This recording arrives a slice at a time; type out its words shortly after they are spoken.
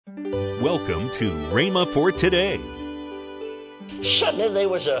Welcome to Rhema for Today. Suddenly there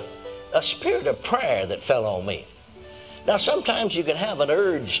was a spirit of prayer that fell on me. Now sometimes you can have an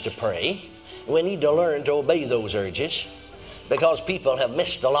urge to pray. We need to learn to obey those urges because people have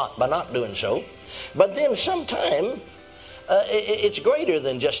missed a lot by not doing so. But then sometimes it's greater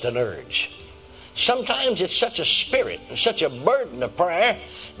than just an urge. Sometimes it's such a spirit and such a burden of prayer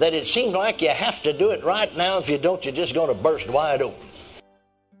that it seems like you have to do it right now. If you don't, you're just going to burst wide open.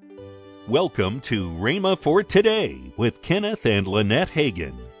 Welcome to Rhema for Today with Kenneth and Lynette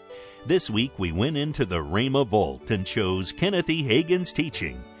Hagin. This week we went into the Rhema Vault and chose Kenneth E. Hagin's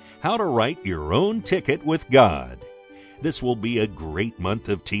teaching, How to Write Your Own Ticket with God. This will be a great month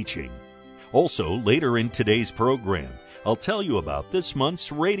of teaching. Also, later in today's program, I'll tell you about this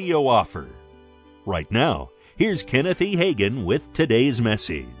month's radio offer. Right now, here's Kenneth E. Hagin with today's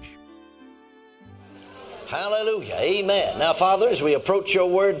message. Hallelujah. Amen. Now, Father, as we approach your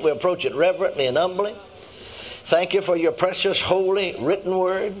word, we approach it reverently and humbly. Thank you for your precious, holy, written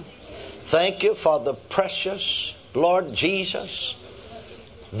word. Thank you for the precious Lord Jesus,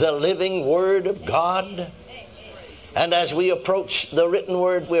 the living word of God. And as we approach the written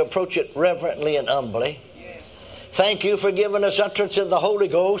word, we approach it reverently and humbly. Thank you for giving us utterance of the Holy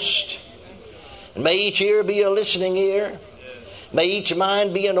Ghost. And may each ear be a listening ear. May each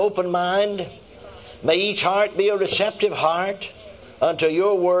mind be an open mind. May each heart be a receptive heart unto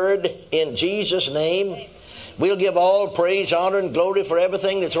your word in Jesus' name. We'll give all praise, honor, and glory for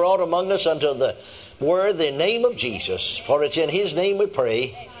everything that's wrought among us unto the word, the name of Jesus. For it's in his name we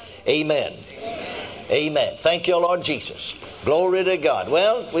pray. Amen. Amen. Thank you, Lord Jesus. Glory to God.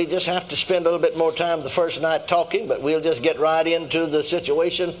 Well, we just have to spend a little bit more time the first night talking, but we'll just get right into the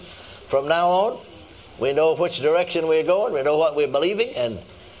situation from now on. We know which direction we're going. We know what we're believing, and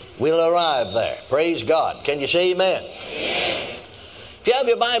we'll arrive there. Praise God. Can you say amen? Amen. If you have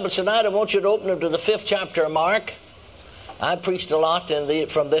your Bibles tonight, I want you to open them to the 5th chapter of Mark. I preached a lot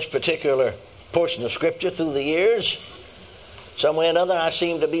from this particular portion of Scripture through the years. Some way or another, I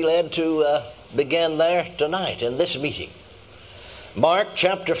seem to be led to begin there tonight in this meeting. Mark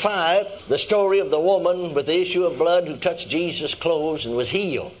chapter 5, the story of the woman with the issue of blood who touched Jesus' clothes and was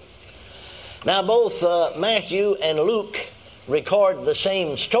healed. Now, both Matthew and Luke record the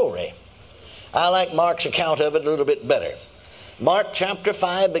same story. I like Mark's account of it a little bit better. Mark chapter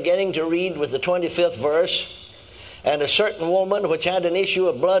 5, beginning to read with the 25th verse. And a certain woman which had an issue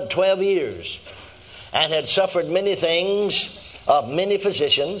of blood 12 years, and had suffered many things of many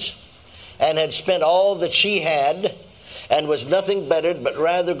physicians, and had spent all that she had, and was nothing bettered, but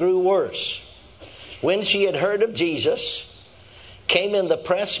rather grew worse. When she had heard of Jesus, came in the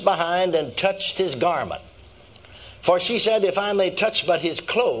press behind and touched his garment. For she said, if I may touch but his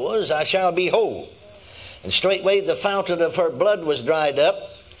clothes, I shall be whole. And straightway the fountain of her blood was dried up,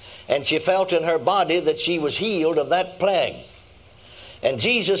 and she felt in her body that she was healed of that plague. And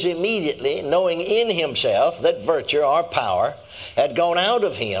Jesus immediately, knowing in himself that virtue or power had gone out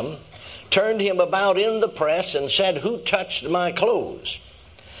of him, turned him about in the press and said, who touched my clothes?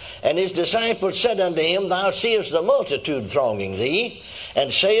 And his disciples said unto him, thou seest the multitude thronging thee,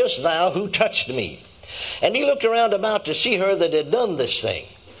 and sayest thou, who touched me? And he looked around about to see her that had done this thing.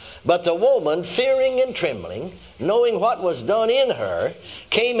 But the woman, fearing and trembling, knowing what was done in her,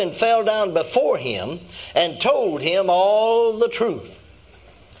 came and fell down before him, and told him all the truth.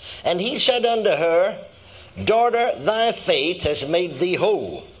 And he said unto her, daughter, thy faith has made thee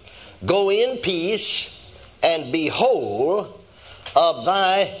whole. Go in peace, and be whole of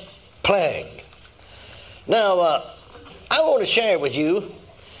thy plague. Now, I want to share with you,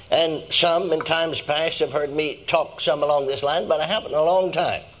 and some in times past have heard me talk some along this line, but I haven't in a long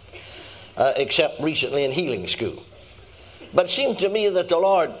time, except recently in healing school. But it seemed to me that the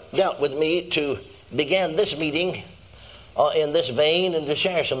Lord dealt with me to begin this meeting in this vein and to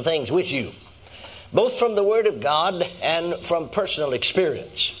share some things with you, both from the Word of God and from personal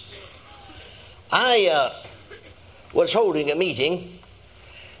experience. I was holding a meeting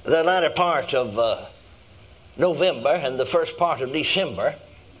the latter part of November and the first part of December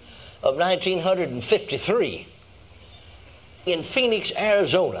of 1953 in Phoenix,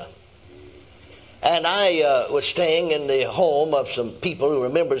 Arizona. And I was staying in the home of some people who were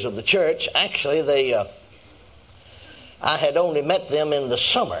members of the church. Actually, I had only met them in the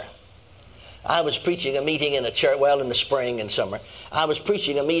summer. I was preaching a meeting in a church, in the spring and summer. I was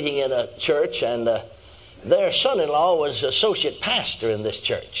preaching a meeting in a church, and their son-in-law was associate pastor in this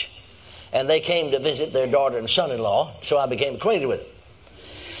church. And they came to visit their daughter and son-in-law, so I became acquainted with them.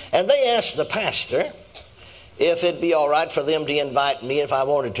 And they asked the pastor if it'd be all right for them to invite me, if I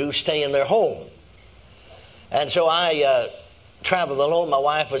wanted to, stay in their home. And so I traveled alone. My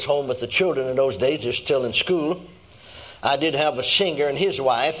wife was home with the children in those days. They're still in school. I did have a singer and his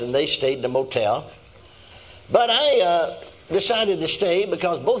wife, and they stayed in a motel. But I decided to stay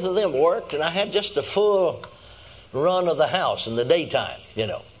because both of them worked, and I had just a full run of the house in the daytime, you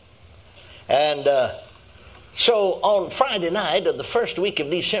know. And so on Friday night of the first week of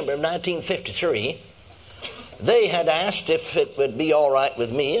December of 1953, they had asked if it would be all right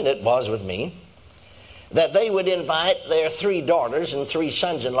with me, and it was with me, that they would invite their 3 daughters and 3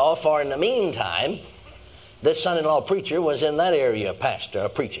 sons-in-law, for in the meantime, this son-in-law preacher was in that area, pastor,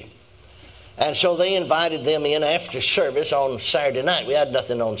 preaching. And so they invited them in after service on Saturday night. We had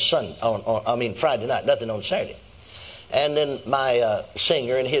nothing on Friday night, nothing on Saturday. And then my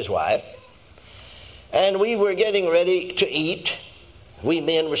singer and his wife. And we were getting ready to eat. We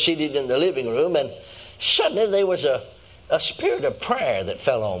men were seated in the living room, and suddenly there was a spirit of prayer that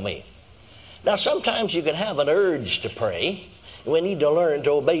fell on me. Now, sometimes you can have an urge to pray. We need to learn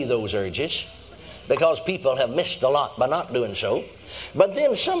to obey those urges because people have missed a lot by not doing so. But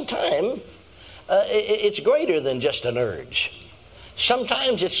then sometimes it's greater than just an urge.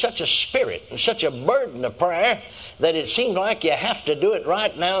 Sometimes it's such a spirit and such a burden of prayer that it seems like you have to do it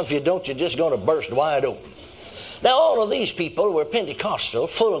right now. If you don't, you're just going to burst wide open. Now, all of these people were Pentecostal,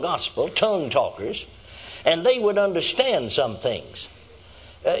 full of gospel, tongue talkers, and they would understand some things.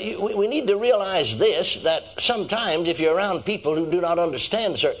 We need to realize this, that sometimes if you're around people who do not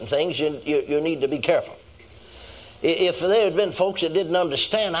understand certain things, you need to be careful. If there had been folks that didn't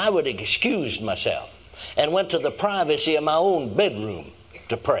understand, I would have excused myself and went to the privacy of my own bedroom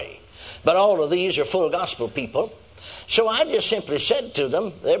to pray. But all of these are full gospel people. So I just simply said to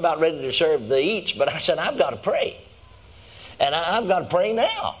them, they're about ready to serve the eats, but I said, I've got to pray. And I've got to pray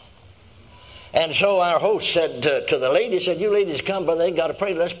now. And so our host said to the ladies, said, you ladies come, but they got to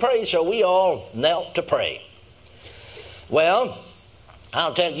pray. Let's pray. So we all knelt to pray. Well,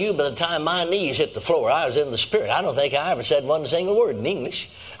 I'll tell you, by the time my knees hit the floor, I was in the Spirit. I don't think I ever said one single word in English.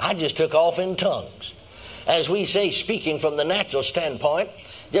 I just took off in tongues. As we say, speaking from the natural standpoint,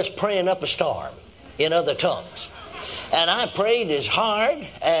 just praying up a storm in other tongues. And I prayed as hard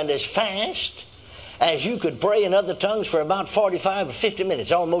and as fast as you could pray in other tongues for about 45 or 50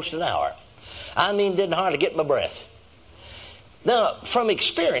 minutes, almost an hour. I mean, didn't hardly get my breath. Now, from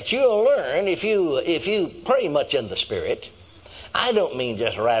experience, you'll learn if you pray much in the Spirit. I don't mean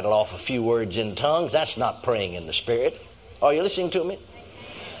just rattle off a few words in tongues. That's not praying in the Spirit. Are you listening to me?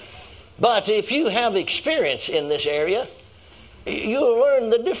 But if you have experience in this area, you'll learn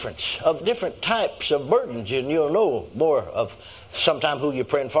the difference of different types of burdens, and you'll know more of sometimes who you're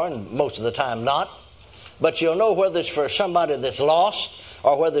praying for, and most of the time not. But you'll know whether it's for somebody that's lost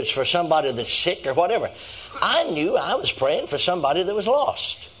or whether it's for somebody that's sick or whatever. I knew I was praying for somebody that was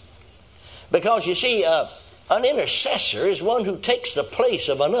lost. Because you see, an intercessor is one who takes the place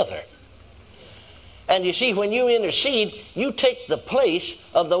of another. And you see, when you intercede, you take the place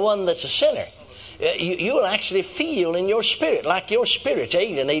of the one that's a sinner. You'll actually feel in your spirit, like your spirit's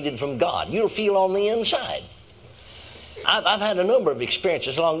alienated from God. You'll feel on the inside. I've had a number of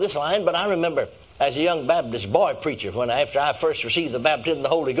experiences along this line, but I remember as a young Baptist boy preacher, after I first received the baptism of the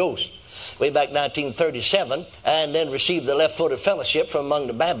Holy Ghost, way back 1937, and then received the left-footed fellowship from among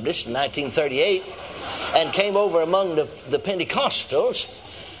the Baptists in 1938, and came over among the Pentecostals.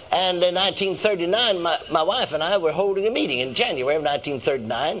 And in 1939, my wife and I were holding a meeting in January of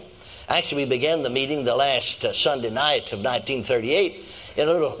 1939. Actually, we began the meeting the last Sunday night of 1938 in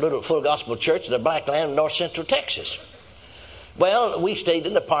a little full gospel church in the Black Land of north central Texas. Well, we stayed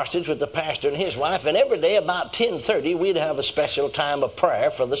in the parsonage with the pastor and his wife, and every day about 10:30 we'd have a special time of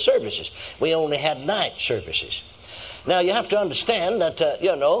prayer for the services. We only had night services. Now, you have to understand that,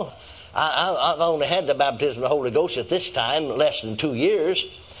 I've only had the baptism of the Holy Ghost at this time less than 2 years,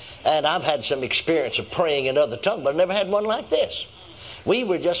 and I've had some experience of praying in other tongues, but I've never had one like this. We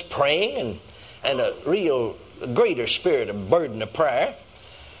were just praying and a real greater spirit of burden of prayer.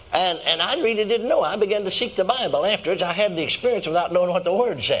 And I really didn't know. I began to seek the Bible afterwards. I had the experience without knowing what the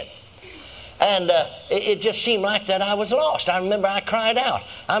Word said. And it just seemed like that I was lost. I remember I cried out,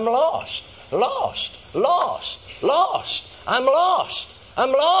 I'm lost, lost, lost, lost. I'm lost,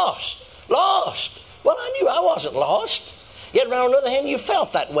 I'm lost, lost. Well, I knew I wasn't lost. Yet, on the other hand, you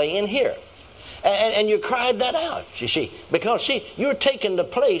felt that way in here. And you cried that out, you see. Because, see, you're taking the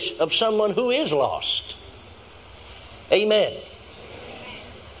place of someone who is lost. Amen.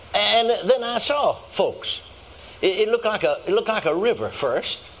 And then I saw folks. It looked like a river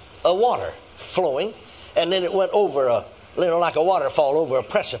first, a water flowing, and then it went over like a waterfall over a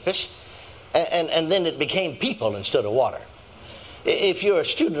precipice, and then it became people instead of water. If you're a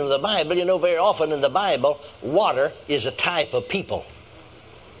student of the Bible, you know very often in the Bible, water is a type of people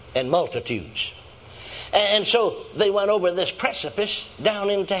and multitudes. And so they went over this precipice down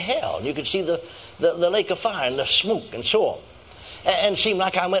into hell. You could see the lake of fire and the smoke and so on. And it seemed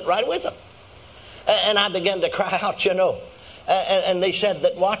like I went right with them. And I began to cry out, you know. And they said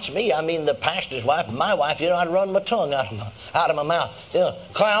that, watch me. I mean, the pastor's wife, my wife, you know, I'd run my tongue out of my mouth. You know,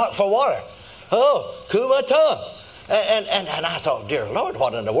 cry out for water. Oh, cool my tongue. And I thought, dear Lord,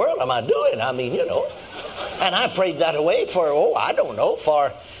 what in the world am I doing? I mean, you know. And I prayed that away for, I don't know,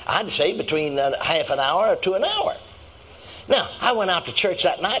 for, I'd say between half an hour to an hour. Now, I went out to church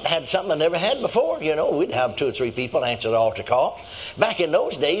that night and had something I never had before. You know, we'd have 2 or 3 people answer the altar call. Back in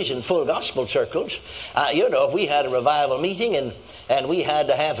those days, in full gospel circles, you know, if we had a revival meeting and we had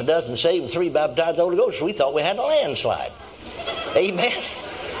a half a dozen saved and 3 baptized in the Holy Ghost, we thought we had a landslide. Amen.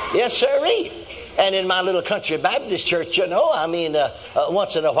 Yes, sirree. And in my little country Baptist church, you know, I mean,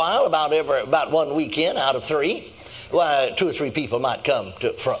 once in a while, about one weekend out of 3, 2 or 3 people might come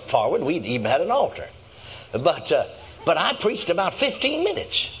forward. We'd even had an altar. But I preached about 15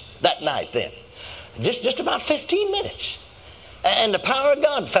 minutes that night then. Just about 15 minutes. And the power of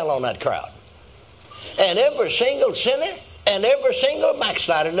God fell on that crowd. And every single sinner and every single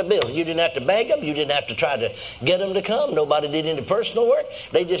backslider in the building. You didn't have to beg them. You didn't have to try to get them to come. Nobody did any personal work.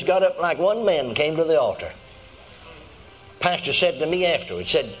 They just got up like one man and came to the altar. Pastor said to me afterwards,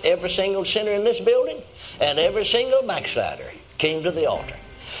 said, every single sinner in this building and every single backslider came to the altar.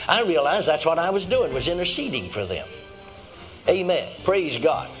 I realized that's what I was doing, was interceding for them. Amen. Praise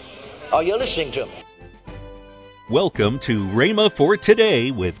God. Are you listening to me? Welcome to Rhema for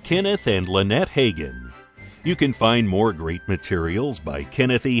Today with Kenneth and Lynette Hagin. You can find more great materials by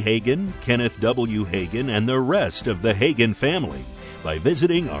Kenneth E. Hagin, Kenneth W. Hagin, and the rest of the Hagin family by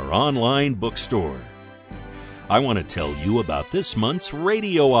visiting our online bookstore. I want to tell you about this month's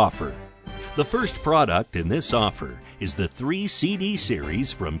radio offer. The first product in this offer is the 3 CD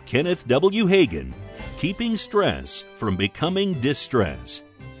series from Kenneth W. Hagin, Keeping Stress from Becoming Distress.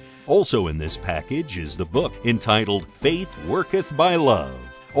 Also in this package is the book entitled Faith Worketh by Love.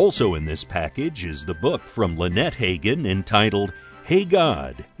 Also in this package is the book from Lynette Hagin entitled, Hey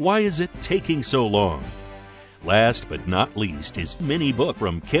God, Why Is It Taking So Long? Last but not least is a mini book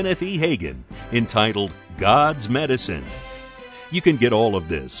from Kenneth E. Hagin entitled God's Medicine. You can get all of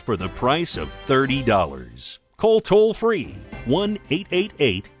this for the price of $30. Call toll-free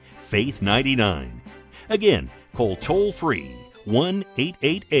 1-888-FAITH-99. Again, call toll-free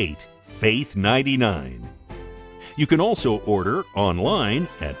 1-888-FAITH-99. You can also order online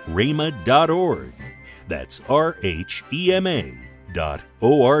at rhema.org. That's RHEMA.org.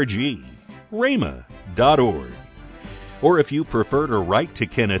 rhema.org. Or if you prefer to write to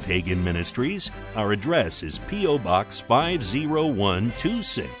Kenneth Hagin Ministries, our address is P.O. Box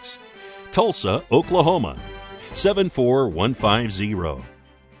 50126, Tulsa, Oklahoma, 74150.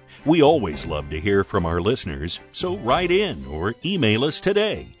 We always love to hear from our listeners, so write in or email us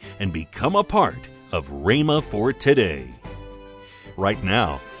today and become a part of Rhema for Today. Right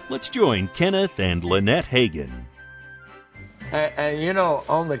now, let's join Kenneth and Lynette Hagin. And you know,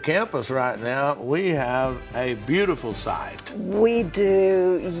 on the campus right now, we have a beautiful sight. We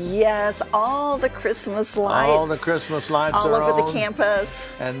do, yes. All the Christmas lights. All the Christmas lights all are on. All over the campus.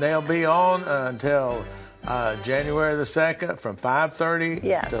 And they'll be on until January the 2nd from 5:30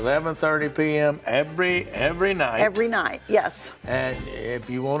 to 11:30 p.m. every night. Every night, yes. And if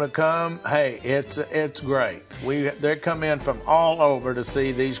you want to come, hey, it's great. They come in from all over to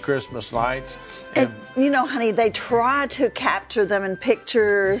see these Christmas lights. And you know, honey, they try to capture them in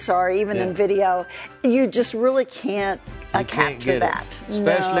pictures or even in video. You just really can't capture that.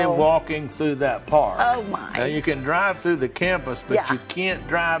 Especially walking through that park. Oh, my. Now, you can drive through the campus, but you can't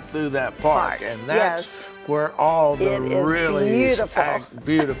drive through that park. And that's where all the really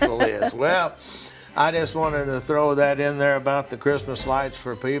beautiful is. Well, I just wanted to throw that in there about the Christmas lights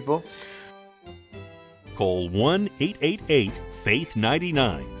for people. Call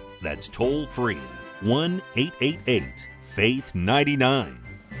 1-888-FAITH-99. That's toll free. 1-888-FAITH-99.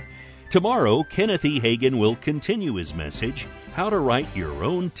 Tomorrow, Kenneth E. Hagin will continue his message, How to Write Your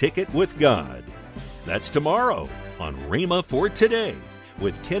Own Ticket with God. That's tomorrow on Rhema for Today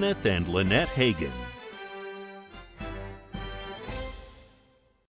with Kenneth and Lynette Hagin.